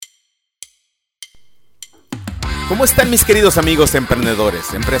¿Cómo están mis queridos amigos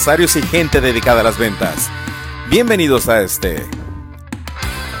emprendedores, empresarios y gente dedicada a las ventas? Bienvenidos a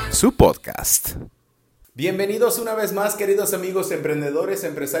su podcast. Bienvenidos una vez más, queridos amigos emprendedores,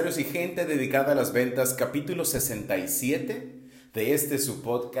 empresarios y gente dedicada a las ventas, capítulo 67 de su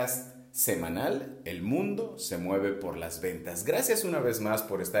podcast semanal, El mundo se mueve por las ventas. Gracias una vez más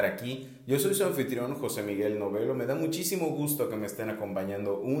por estar aquí. Yo soy su anfitrión, José Miguel Novelo. Me da muchísimo gusto que me estén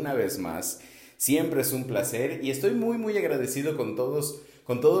acompañando una vez más. Siempre es un placer y estoy muy agradecido con todos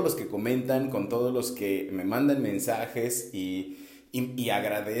los que comentan, con todos los que me mandan mensajes y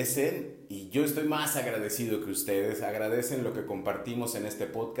agradecen. Y yo estoy más agradecido que ustedes, agradecen lo que compartimos en este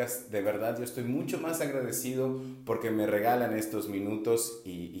podcast. De verdad, yo estoy mucho más agradecido porque me regalan estos minutos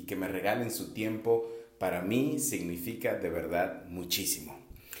y que me regalen su tiempo. Para mí significa de verdad muchísimo.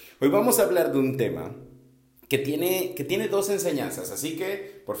 Hoy vamos a hablar de un tema que tiene dos enseñanzas, así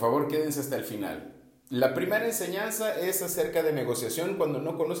que por favor quédense hasta el final. La primera enseñanza es acerca de negociación cuando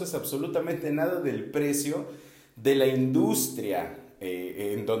no conoces absolutamente nada del precio de la industria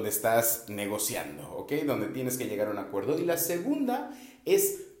en donde estás negociando, ¿ok? Donde tienes que llegar a un acuerdo. Y la segunda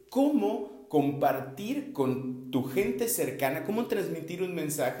es cómo compartir con tu gente cercana, cómo transmitir un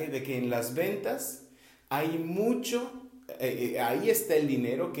mensaje de que en las ventas hay mucho. Ahí está el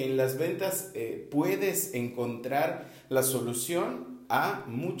dinero, que en las ventas puedes encontrar la solución a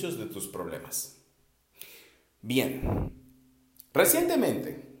muchos de tus problemas. Bien,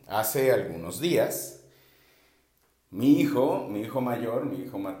 recientemente, hace algunos días, mi hijo mayor, mi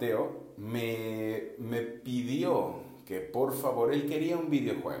hijo Mateo, me pidió que por favor, él quería un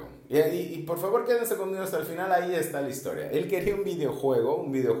videojuego. Y por favor quédense conmigo hasta el final, ahí está la historia. Él quería un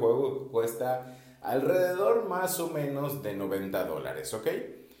videojuego cuesta alrededor más o menos de $90, ¿ok?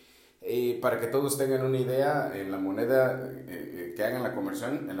 Para que todos tengan una idea, en la moneda, que hagan la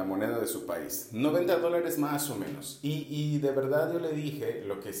conversión en la moneda de su país. $90 más o menos. Y de verdad yo le dije,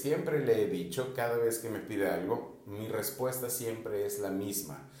 lo que siempre le he dicho, cada vez que me pide algo, mi respuesta siempre es la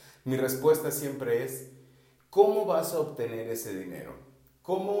misma. Mi respuesta siempre es, ¿cómo vas a obtener ese dinero?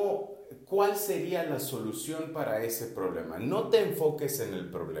 ¿Cuál sería la solución para ese problema? No te enfoques en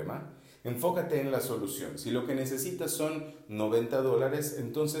el problema. Enfócate en la solución. Si lo que necesitas son $90,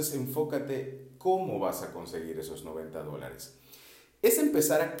 entonces enfócate cómo vas a conseguir esos $90. Es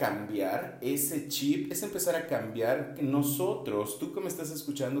empezar a cambiar ese chip, es empezar a cambiar nosotros, tú que me estás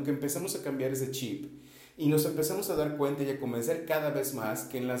escuchando, que empezamos a cambiar ese chip y nos empezamos a dar cuenta y a convencer cada vez más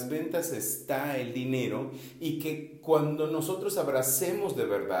que en las ventas está el dinero y que cuando nosotros abracemos de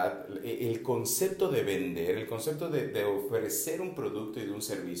verdad el concepto de vender, el concepto de ofrecer un producto y de un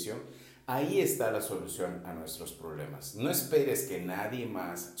servicio, ahí está la solución a nuestros problemas. No esperes que nadie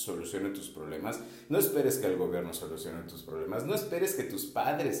más solucione tus problemas. No esperes que el gobierno solucione tus problemas. No esperes que tus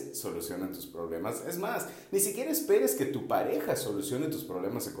padres solucionen tus problemas. Es más, ni siquiera esperes que tu pareja solucione tus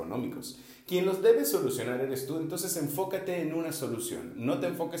problemas económicos. Quien los debe solucionar eres tú. Entonces enfócate en una solución. No te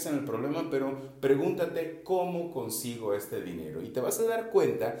enfoques en el problema, pero pregúntate cómo consigo este dinero. Y te vas a dar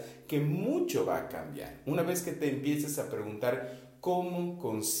cuenta que mucho va a cambiar. Una vez que te empieces a preguntar ¿cómo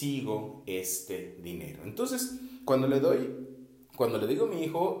consigo este dinero? Entonces, cuando le digo a mi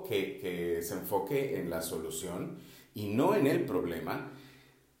hijo que se enfoque en la solución y no en el problema,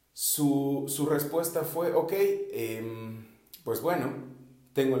 su respuesta fue, ok, pues bueno,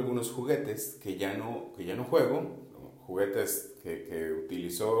 tengo algunos juguetes que ya no juego, juguetes que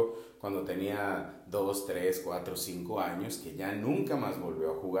utilizó cuando tenía 2, 3, 4, 5 años, que ya nunca más volvió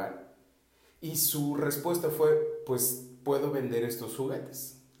a jugar. Y su respuesta fue, pues puedo vender estos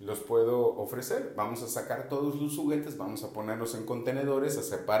juguetes, los puedo ofrecer, vamos a sacar todos los juguetes, vamos a ponerlos en contenedores, a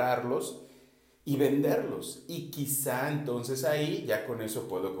separarlos y venderlos. Y quizá entonces ahí ya con eso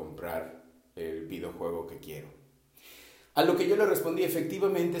puedo comprar el videojuego que quiero. A lo que yo le respondí,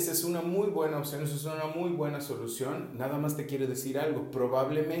 efectivamente esa es una muy buena opción, esa es una muy buena solución. Nada más te quiero decir algo,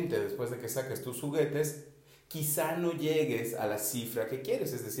 probablemente después de que saques tus juguetes, quizá no llegues a la cifra que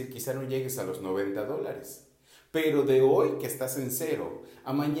quieres, es decir, quizá no llegues a los $90. Pero de hoy que estás en cero,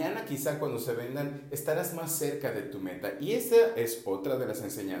 a mañana quizá cuando se vendan estarás más cerca de tu meta. Y esa es otra de las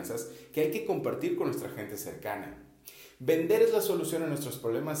enseñanzas que hay que compartir con nuestra gente cercana. ¿Vender es la solución a nuestros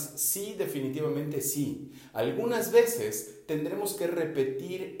problemas? Sí, definitivamente sí. Algunas veces tendremos que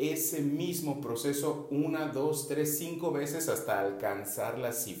repetir ese mismo proceso 1, 2, 3, 5 veces hasta alcanzar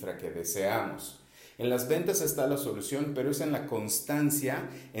la cifra que deseamos. En las ventas está la solución, pero es en la constancia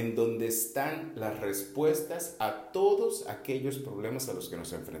en donde están las respuestas a todos aquellos problemas a los que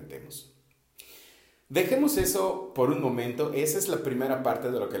nos enfrentemos. Dejemos eso por un momento, esa es la primera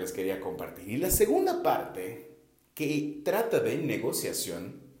parte de lo que les quería compartir. Y la segunda parte, que trata de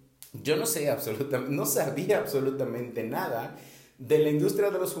negociación, Yo no sabía absolutamente nada de la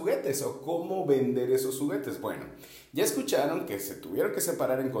industria de los juguetes o cómo vender esos juguetes. Bueno, ya escucharon que se tuvieron que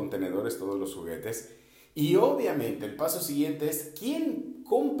separar en contenedores todos los juguetes y obviamente el paso siguiente es ¿quién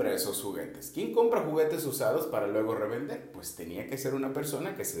compra esos juguetes? ¿Quién compra juguetes usados para luego revender? Pues tenía que ser una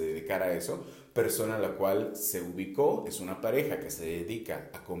persona que se dedicara a eso, persona a la cual se ubicó, es una pareja que se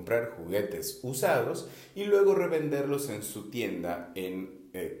dedica a comprar juguetes usados y luego revenderlos en su tienda en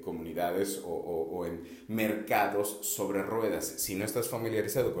comunidades o en mercados sobre ruedas. Si no estás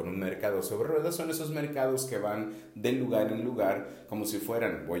familiarizado con un mercado sobre ruedas, son esos mercados que van de lugar en lugar como si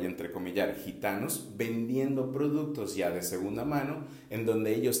fueran, voy a entrecomillar, gitanos vendiendo productos ya de segunda mano, en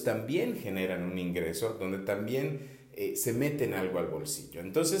donde ellos también generan un ingreso, donde también se meten algo al bolsillo.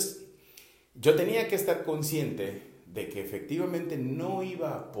 Entonces, yo tenía que estar consciente de que efectivamente no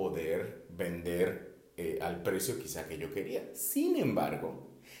iba a poder vender al precio quizá que yo quería. Sin embargo,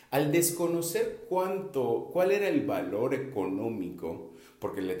 al desconocer cuál era el valor económico,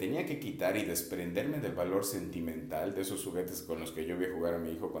 porque le tenía que quitar y desprenderme del valor sentimental de esos juguetes con los que yo vi jugar a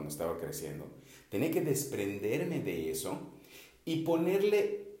mi hijo cuando estaba creciendo, tenía que desprenderme de eso y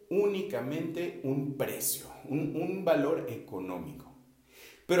ponerle únicamente un precio, un valor económico.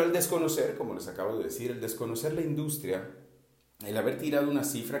 Pero al desconocer, como les acabo de decir, al desconocer la industria, el haber tirado una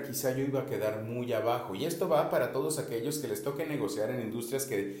cifra, quizá yo iba a quedar muy abajo. Y esto va para todos aquellos que les toque negociar en industrias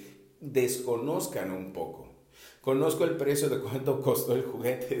que desconozcan un poco. Conozco el precio de cuánto costó el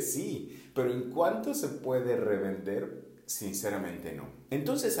juguete, sí, pero ¿en cuánto se puede revender? Sinceramente no.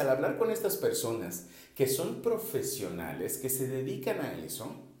 Entonces, al hablar con estas personas que son profesionales, que se dedican a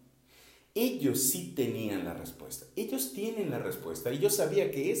eso, ellos sí tenían la respuesta. Ellos tienen la respuesta y yo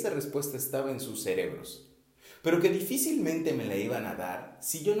sabía que esa respuesta estaba en sus cerebros, pero que difícilmente me la iban a dar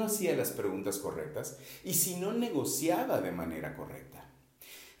si yo no hacía las preguntas correctas y si no negociaba de manera correcta.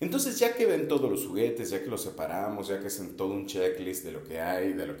 Entonces, ya que ven todos los juguetes, ya que los separamos, ya que hacen todo un checklist de lo que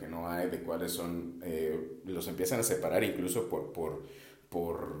hay, de lo que no hay, de cuáles son, los empiezan a separar incluso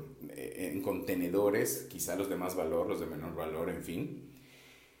en contenedores, quizá los de más valor, los de menor valor, en fin.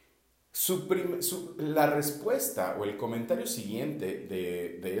 La respuesta o el comentario siguiente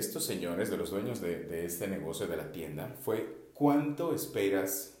de estos señores, de los dueños de este negocio, de la tienda, fue: ¿cuánto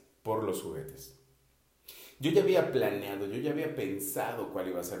esperas por los juguetes? Yo ya había planeado, yo ya había pensado cuál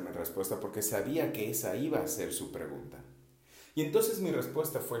iba a ser mi respuesta porque sabía que esa iba a ser su pregunta. Y entonces mi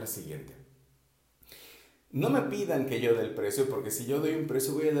respuesta fue la siguiente: no me pidan que yo dé el precio, porque si yo doy un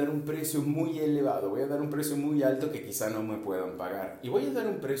precio voy a dar un precio muy elevado, voy a dar un precio muy alto que quizá no me puedan pagar. Y voy a dar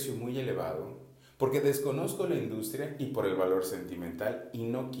un precio muy elevado porque desconozco la industria y por el valor sentimental y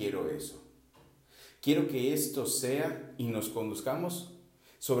no quiero eso. Quiero que esto sea y nos conduzcamos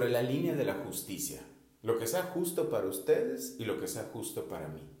sobre la línea de la justicia. Lo que sea justo para ustedes y lo que sea justo para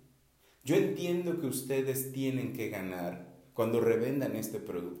mí. Yo entiendo que ustedes tienen que ganar cuando revendan este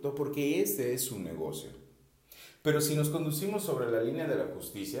producto porque ese es su negocio. Pero si nos conducimos sobre la línea de la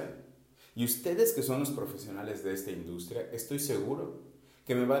justicia, y ustedes que son los profesionales de esta industria, estoy seguro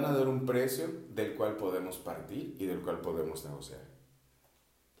que me van a dar un precio del cual podemos partir y del cual podemos negociar.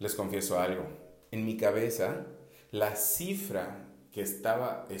 Les confieso algo, en mi cabeza la cifra que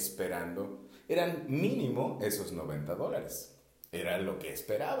estaba esperando eran mínimo esos $90. Era lo que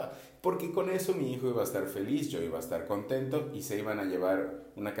esperaba, porque con eso mi hijo iba a estar feliz, yo iba a estar contento y se iban a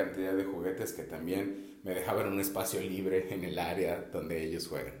llevar una cantidad de juguetes que también me dejaban un espacio libre en el área donde ellos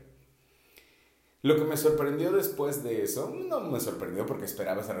juegan. Lo que me sorprendió después de eso, no me sorprendió porque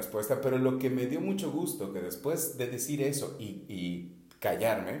esperaba esa respuesta, pero lo que me dio mucho gusto, que después de decir eso y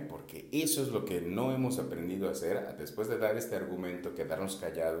callarme, porque eso es lo que no hemos aprendido a hacer, después de dar este argumento, quedarnos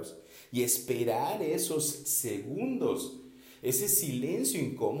callados y esperar esos segundos. Ese silencio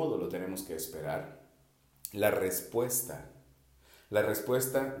incómodo lo tenemos que esperar. La respuesta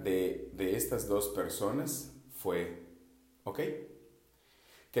de estas dos personas fue: ¿ok?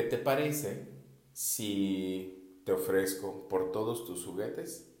 ¿Qué te parece si te ofrezco por todos tus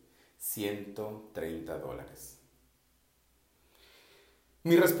juguetes $130?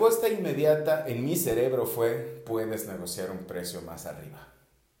 Mi respuesta inmediata en mi cerebro fue: puedes negociar un precio más arriba.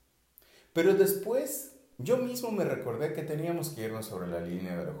 Pero después yo mismo me recordé que teníamos que irnos sobre la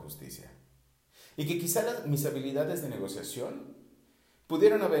línea de la justicia y que quizá mis habilidades de negociación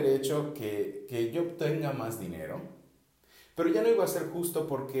pudieron haber hecho que yo obtenga más dinero, pero ya no iba a ser justo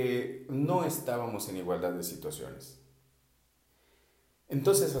porque no estábamos en igualdad de situaciones.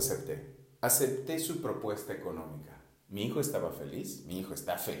 Entonces acepté su propuesta económica. Mi hijo estaba feliz, mi hijo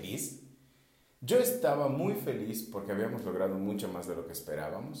está feliz, yo estaba muy feliz porque habíamos logrado mucho más de lo que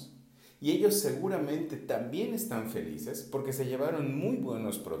esperábamos. Y ellos seguramente también están felices porque se llevaron muy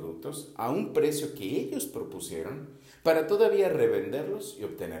buenos productos a un precio que ellos propusieron para todavía revenderlos y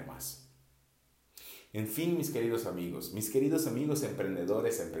obtener más. En fin, mis queridos amigos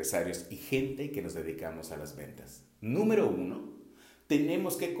emprendedores, empresarios y gente que nos dedicamos a las ventas. Número 1,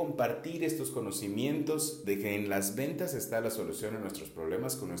 tenemos que compartir estos conocimientos de que en las ventas está la solución a nuestros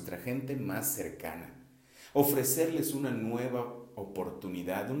problemas con nuestra gente más cercana. Ofrecerles una nueva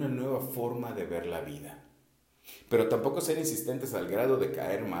oportunidad, una nueva forma de ver la vida. Pero tampoco ser insistentes al grado de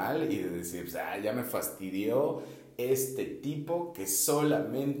caer mal y de decir, ya me fastidió este tipo que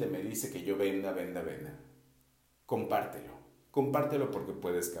solamente me dice que yo venda. Compártelo porque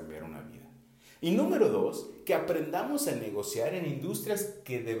puedes cambiar una vida. Y número 2, que aprendamos a negociar en industrias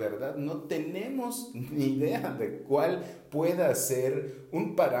que de verdad no tenemos ni idea de cuál pueda ser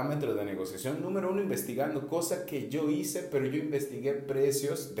un parámetro de negociación. Número 1, investigando, cosa que yo hice, pero yo investigué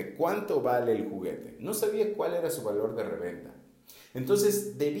precios de cuánto vale el juguete. No sabía cuál era su valor de reventa.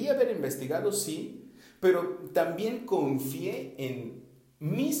 Entonces, debía haber investigado, sí, pero también confié en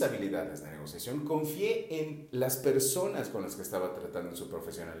mis habilidades de negociación, confié en las personas con las que estaba tratando en su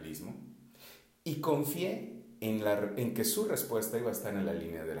profesionalismo. Y confié en que su respuesta iba a estar en la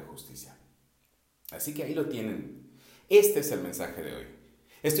línea de la justicia. Así que ahí lo tienen. Este es el mensaje de hoy.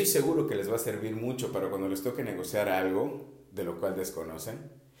 Estoy seguro que les va a servir mucho para cuando les toque negociar algo de lo cual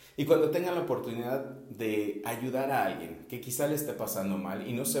desconocen y cuando tengan la oportunidad de ayudar a alguien que quizá le esté pasando mal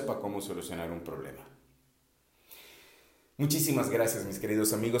y no sepa cómo solucionar un problema. Muchísimas gracias, mis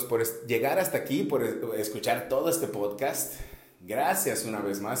queridos amigos, por llegar hasta aquí, por escuchar todo este podcast. Gracias una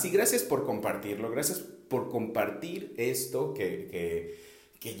vez más y gracias por compartirlo, gracias por compartir esto que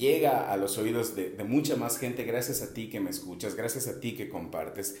llega a los oídos de mucha más gente. Gracias a ti que me escuchas, gracias a ti que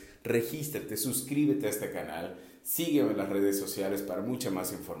compartes. Regístrate, suscríbete a este canal, sígueme en las redes sociales para mucha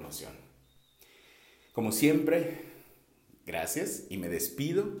más información. Como siempre, gracias y me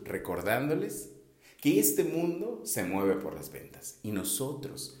despido recordándoles que este mundo se mueve por las ventas y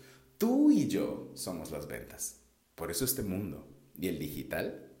nosotros, tú y yo, somos las ventas. Por eso este mundo y el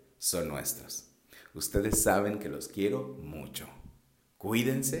digital son nuestros. Ustedes saben que los quiero mucho.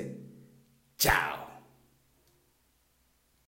 Cuídense. ¡Chao!